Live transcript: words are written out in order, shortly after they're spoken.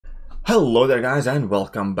Hello there guys, and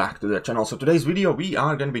welcome back to the channel. So today's video we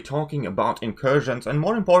are going to be talking about incursions, and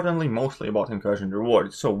more importantly mostly about incursion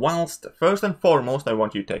rewards. So whilst first and foremost I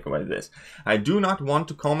want you to take away this, I do not want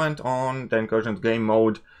to comment on the incursions game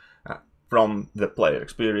mode from the player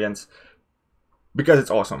experience, because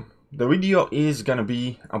it's awesome. The video is going to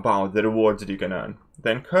be about the rewards that you can earn.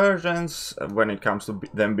 The incursions, when it comes to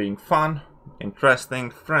them being fun,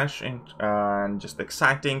 interesting, fresh, and just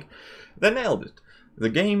exciting, they nailed it. The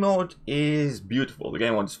game mode is beautiful. The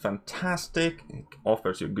game mode is fantastic. It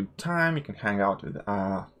offers you a good time. You can hang out with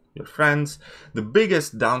your friends. The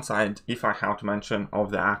biggest downside, if I have to mention, of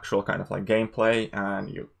the actual kind of like gameplay and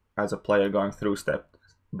you as a player going through step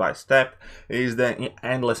by step is the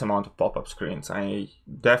endless amount of pop-up screens. I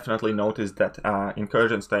definitely noticed that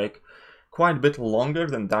incursions take quite a bit longer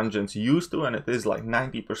than dungeons used to, and it is like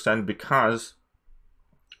 90% because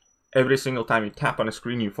every single time you tap on a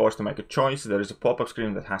screen, you're forced to make a choice. There is a pop-up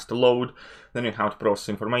screen that has to load. Then you have to process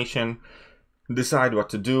information, decide what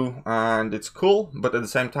to do, and it's cool. But at the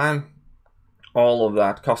same time, all of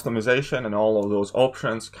that customization and all of those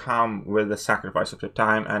options come with the sacrifice of your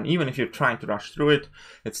time. And even if you're trying to rush through it,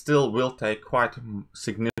 it still will take quite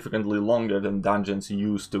significantly longer than dungeons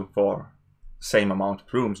used to for same amount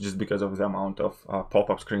of rooms, just because of the amount of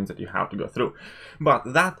pop-up screens that you have to go through.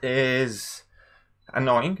 But that is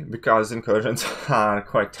annoying because incursions are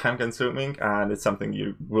quite time consuming and it's something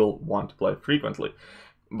you will want to play frequently,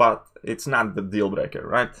 but it's not the deal breaker,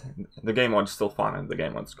 right? The game mode is still fun and the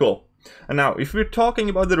game mode is cool. And now if we're talking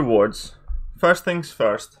about the rewards, first things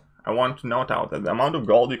first, I want to note out that the amount of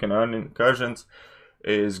gold you can earn in incursions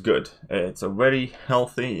is good. It's a very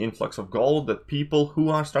healthy influx of gold that people who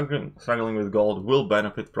are struggling with gold will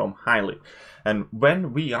benefit from highly. And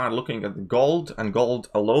when we are looking at the gold and gold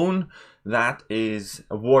alone, that is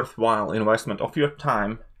a worthwhile investment of your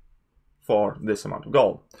time for this amount of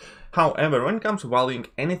gold. However, when it comes to valuing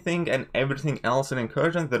anything and everything else in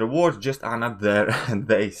incursions, the rewards just are not there and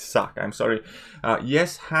they suck. I'm sorry.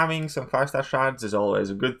 Yes, having some 5-star shards is always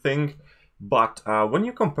a good thing, but when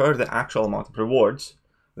you compare the actual amount of rewards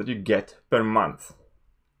that you get per month,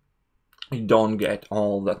 you don't get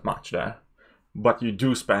all that much there, but you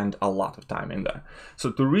do spend a lot of time in there.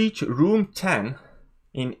 So to reach room 10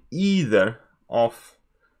 in either of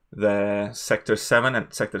the sector 7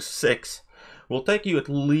 and sector 6 will take you at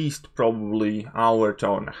least probably hour to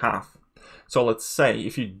hour and a half. So let's say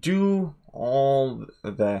if you do all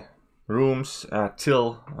the rooms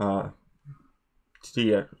till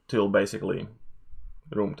basically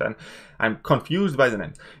room 10. I'm confused by the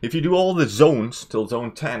name. If you do all the zones till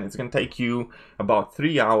zone 10, it's going to take you about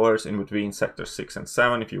 3 hours in between sector 6 and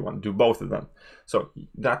 7 if you want to do both of them. So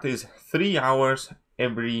that is 3 hours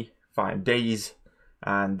every 5 days,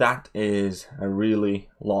 and that is a really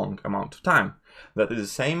long amount of time. That is the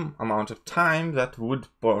same amount of time that would,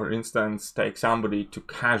 for instance, take somebody to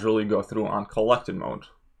casually go through uncollected mode,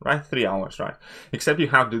 right? 3 hours, right? Except you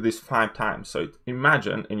have to do this 5 times. So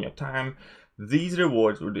imagine in your time, these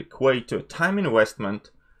rewards would equate to a time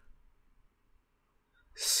investment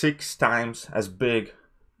 6 times as big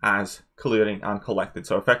as clearing uncollected.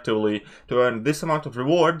 So effectively, to earn this amount of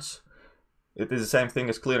rewards, it is the same thing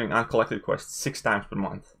as clearing uncollected quests 6 times per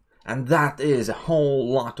month. And that is a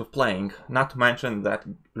whole lot of playing. Not to mention that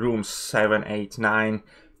rooms 7, 8, 9,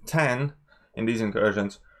 10 in these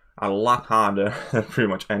incursions are a lot harder than pretty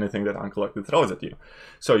much anything that uncollected throws at you.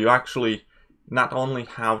 So you actually not only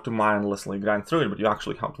have to mindlessly grind through it, but you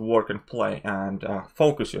actually have to work and play and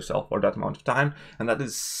focus yourself for that amount of time. And that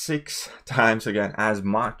is 6 times, again, as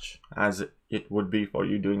much as it would be for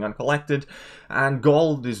you doing uncollected. And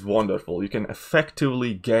gold is wonderful. You can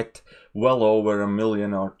effectively get well over 1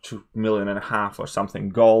 million or 2.5 million or something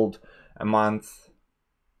gold a month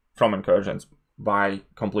from incursions by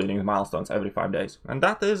completing the milestones every 5 days. And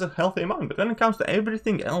that is a healthy amount. But when it comes to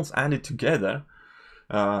everything else added together,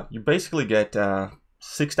 you basically get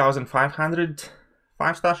 6,500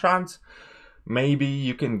 5-star shards. Maybe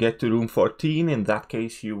you can get to room 14. In that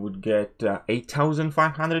case, you would get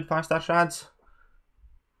 8,500 5-star shards.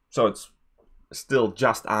 So it's still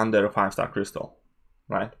just under a 5-star crystal,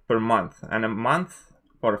 right, per month. And a month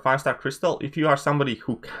for a 5-star crystal, if you are somebody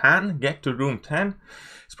who can get to room 10,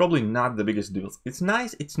 it's probably not the biggest deal. It's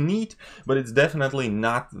nice, it's neat, but it's definitely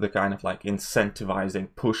not the kind of like incentivizing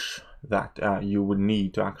push that you would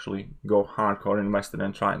need to actually go hardcore invested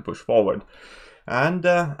and try and push forward. And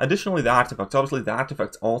additionally, the artifacts. Obviously, the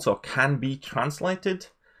artifacts also can be translated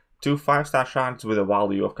to 5-star shards with a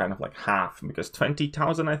value of kind of like half, because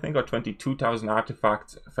 20,000, I think, or 22,000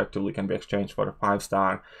 artifacts effectively can be exchanged for a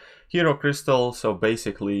 5-star hero crystal. So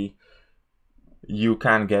basically, you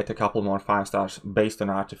can get a couple more 5 stars based on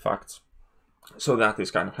artifacts. So that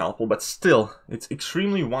is kind of helpful, but still, it's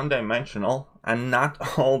extremely one-dimensional and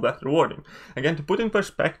not all that rewarding. Again, to put in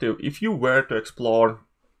perspective, if you were to explore,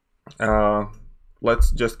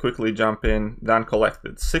 let's just quickly jump in, the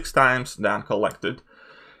uncollected, 6 times the uncollected,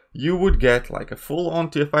 you would get like a full-on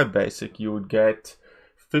tier 5 basic, you would get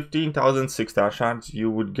 15,000 6-star shards,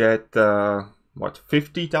 you would get, what,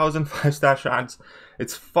 50,000 5-star shards.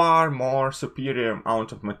 It's far more superior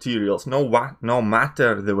amount of materials, no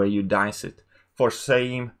matter the way you dice it, for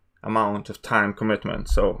same amount of time commitment.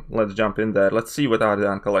 So let's jump in there. Let's see what are the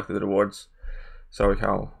uncollected rewards. So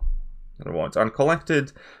how rewards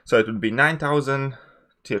uncollected. So it would be 9,000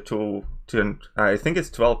 tier 2, I think it's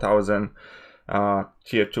 12,000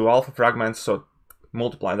 tier 2 alpha fragments. So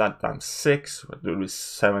multiply that times 6, it would be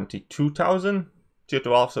 72,000 tier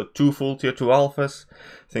 2 alpha. So 2 full tier 2 alphas.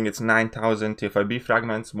 I think it's 9,000 tier 5B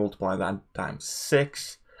fragments. Multiply that times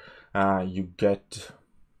 6. You get,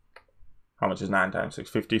 how much is 9 times 6?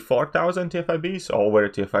 54,000 tier 5Bs. So over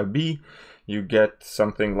a tier 5B, you get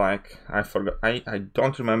something like, I forgot, I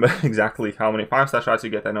don't remember exactly how many 5-star shards you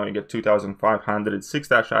get. I know you get 2,500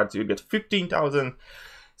 6-star shards. You get 15,000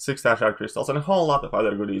 6-star shard crystals and a whole lot of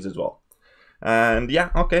other goodies as well. And yeah,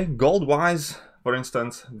 okay, gold wise, for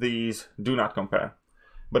instance, these do not compare.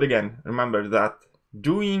 But again, remember that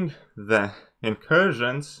doing the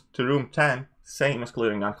incursions to room 10, same as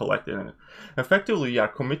clearing uncollected. Effectively, you are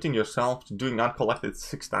committing yourself to doing uncollected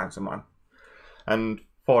 6 times a month. And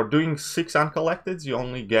for doing 6 uncollecteds, you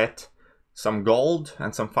only get some gold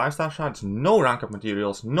and some 5-star shards, no rank up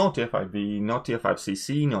materials, no tier 5B, no tier 5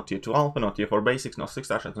 CC, no tier 2 alpha, no tier 4 basics, no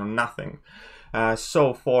 6-star shards, no nothing.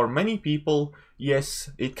 So for many people,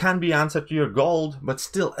 yes, it can be answered to your gold, but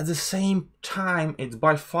still at the same time, it's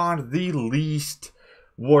by far the least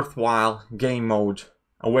worthwhile game mode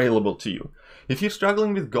available to you. If you're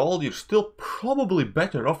struggling with gold, you're still probably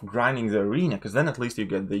better off grinding the arena, because then at least you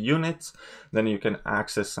get the units, then you can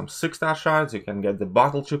access some 6-star shards, you can get the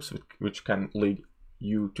battle chips, which can lead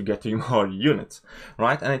you to getting more units,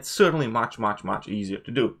 right? And it's certainly much easier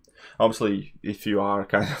to do. Obviously, if you are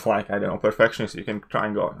kind of like, I don't know, perfectionist, you can try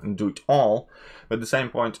and go and do it all, but at the same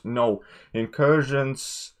point, no,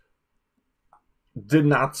 incursions did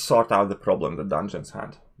not sort out the problem that dungeons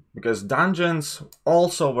had. Because dungeons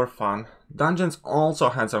also were fun, dungeons also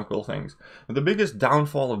had some cool things. But the biggest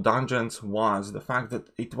downfall of dungeons was the fact that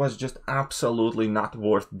it was just absolutely not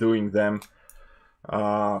worth doing them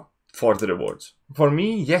for the rewards. For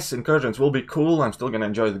me, yes, incursions will be cool, I'm still gonna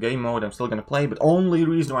enjoy the game mode, I'm still gonna play, but only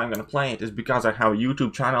reason why I'm gonna play it is because I have a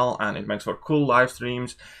YouTube channel and it makes for cool live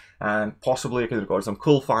streams, and possibly I can record some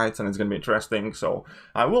cool fights and it's gonna be interesting, so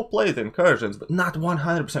I will play the incursions, but not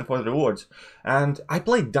 100% for the rewards. And I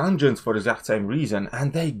played dungeons for the exact same reason,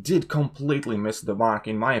 and they did completely miss the mark,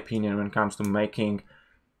 in my opinion, when it comes to making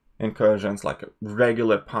incursions like a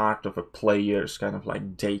regular part of a player's kind of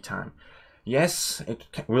like daytime. Yes, it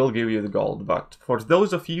will give you the gold, but for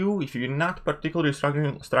those of you, if you're not particularly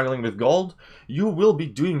struggling with gold, you will be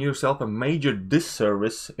doing yourself a major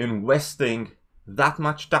disservice investing that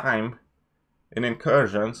much time in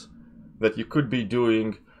incursions that you could be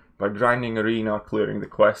doing by grinding arena or clearing the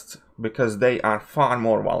quests, because they are far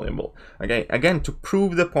more valuable. Okay, again, to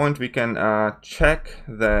prove the point, we can check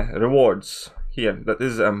the rewards here. That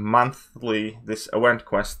is a monthly, this event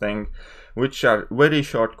quest thing, which are very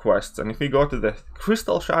short quests. And if we go to the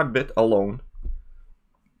crystal shard bit alone,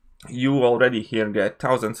 you already here get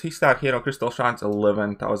 1,000 6-star hero crystal shards,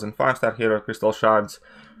 11,000 5-star hero crystal shards,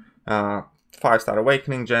 5-star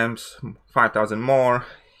awakening gems, 5,000 more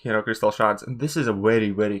hero crystal shards. And this is a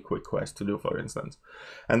very quick quest to do, for instance.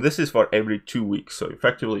 And this is for every 2 weeks. So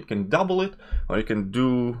effectively you can double it, or you can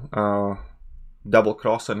do double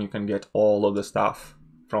cross and you can get all of the stuff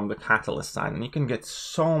from the catalyst sign. And you can get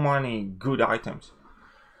so many good items.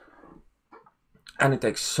 And it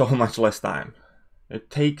takes so much less time. It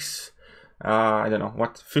takes, I don't know,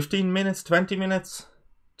 what, 15 minutes, 20 minutes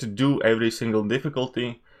to do every single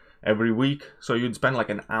difficulty every week. So you'd spend like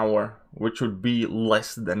an hour, which would be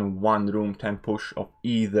less than 1 room 10 push of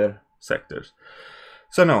either sectors.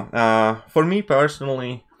 So no, for me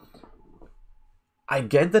personally, I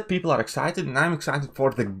get that people are excited, and I'm excited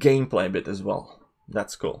for the gameplay bit as well.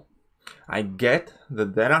 That's cool. I get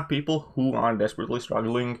that there are people who are desperately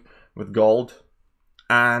struggling with gold,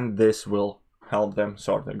 and this will help them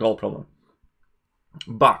sort their gold problem.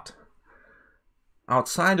 But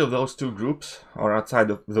outside of those two groups, or outside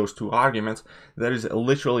of those two arguments, there is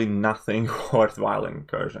literally nothing worthwhile in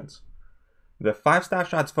incursions. The 5-star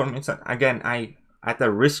shards, for instance, again, at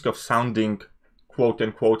the risk of sounding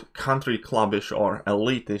quote-unquote country clubbish or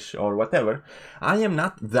elite-ish or whatever, I am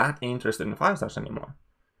not that interested in 5-stars anymore.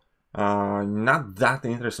 Not that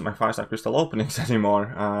interested in my 5-star crystal openings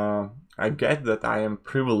anymore. I get that I am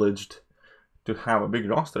privileged to have a big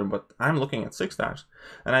roster, but I'm looking at 6-stars.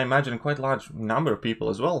 And I imagine quite a large number of people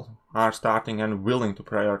as well are starting and willing to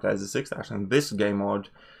prioritize the 6-stars, and this game mode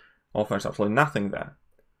offers absolutely nothing there.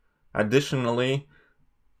 Additionally,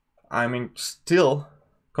 I'm still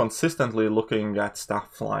consistently looking at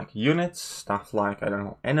stuff like units, stuff like, I don't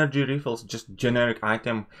know, energy refills, just generic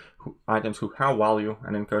items who have value,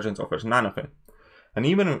 and Incursions offers none of it. And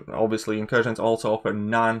even, obviously, Incursions also offer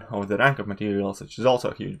none of the rank up materials, which is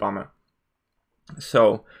also a huge bummer.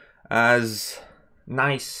 So, as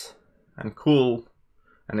nice and cool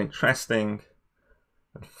and interesting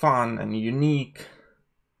and fun and unique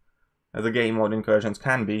as a game mode Incursions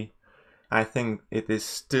can be, I think it is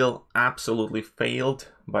still absolutely failed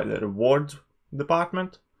by the rewards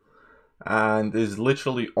department and is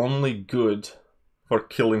literally only good for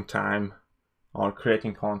killing time or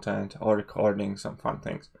creating content or recording some fun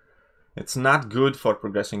things. It's not good for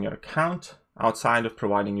progressing your account outside of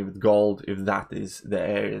providing you with gold if that is the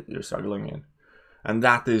area that you're struggling in. And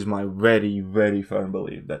that is my very, very firm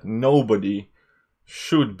belief, that nobody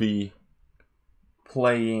should be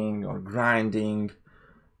playing or grinding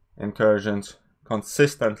Incursions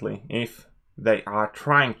consistently if they are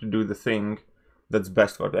trying to do the thing that's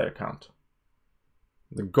best for their account.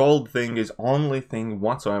 The gold thing is only thing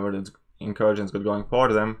whatsoever that Incursions got going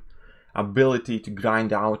for them. Ability to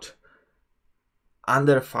grind out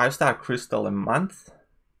under a 5-star crystal a month,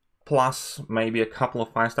 plus maybe a couple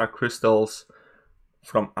of 5-star crystals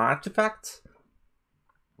from artifacts,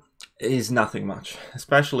 is nothing much,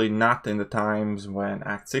 especially not in the times when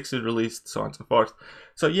Act 6 is released, so on and so forth.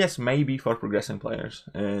 So yes, maybe for progressing players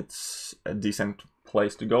it's a decent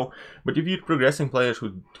place to go, but if you're progressing players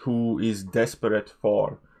who is desperate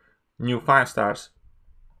for new 5-stars,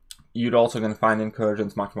 you're also going to find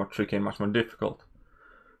Incursions much more tricky and much more difficult.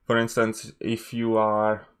 For instance, if you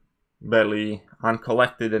are barely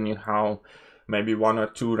uncollected and you have maybe 1 or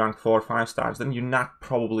 2 rank 4 5-stars, then you're not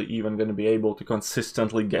probably even going to be able to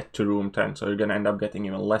consistently get to room 10, so you're going to end up getting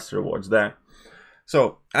even less rewards there.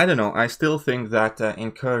 So, I don't know, I still think that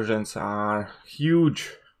Incursions are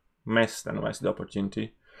huge missed and wasted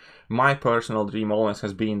opportunity. My personal dream always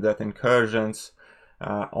has been that Incursions,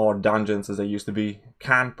 or dungeons as they used to be,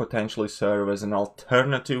 can potentially serve as an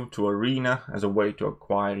alternative to Arena, as a way to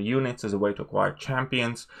acquire units, as a way to acquire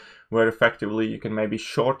champions, where effectively you can maybe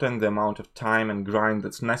shorten the amount of time and grind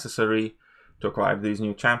that's necessary to acquire these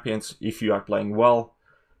new champions if you are playing well,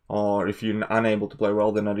 or if you're unable to play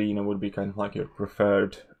well, then Arena would be kind of like your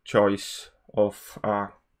preferred choice of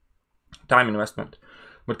time investment.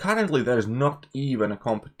 But currently there is not even a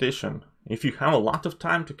competition. If you have a lot of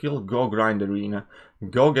time to kill, go grind Arena,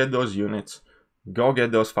 go get those units, go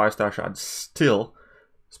get those 5-star shards, still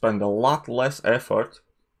spend a lot less effort,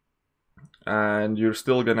 and you're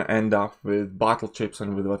still gonna end up with battle chips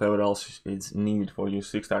and with whatever else is needed for you,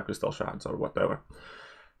 6-star crystal shards or whatever.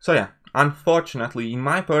 So yeah, unfortunately, in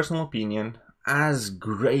my personal opinion, as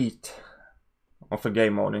great of a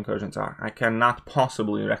game mode Incursions are, I cannot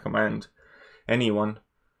possibly recommend anyone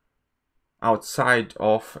outside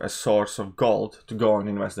of a source of gold to go and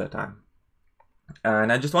invest their time.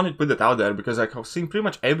 And I just wanted to put that out there because I've seen pretty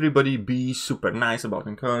much everybody be super nice about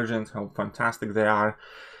Incursions, how fantastic they are,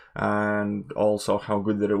 and also how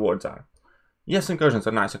good the rewards are. Yes, Incursions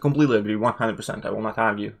are nice, I completely agree, 100%, I will not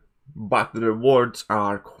argue. But the rewards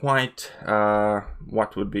are quite,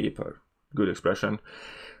 what would be a good expression,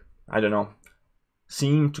 I don't know,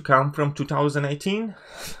 seem to come from 2018?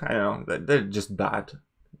 I don't know, they're just bad.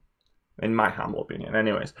 In my humble opinion.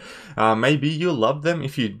 Anyways, maybe you love them.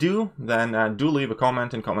 If you do, then do leave a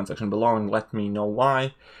comment in the comment section below and let me know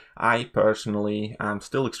why. I personally am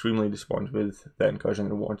still extremely disappointed with the Incursion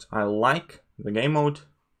rewards. I like the game mode,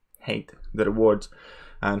 hate the rewards,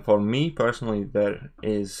 and for me personally there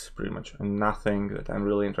is pretty much nothing that I'm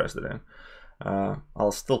really interested in.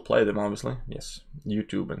 I'll still play them, obviously, yes,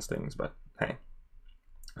 YouTube and things, but hey.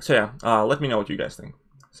 So yeah, let me know what you guys think.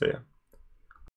 So yeah.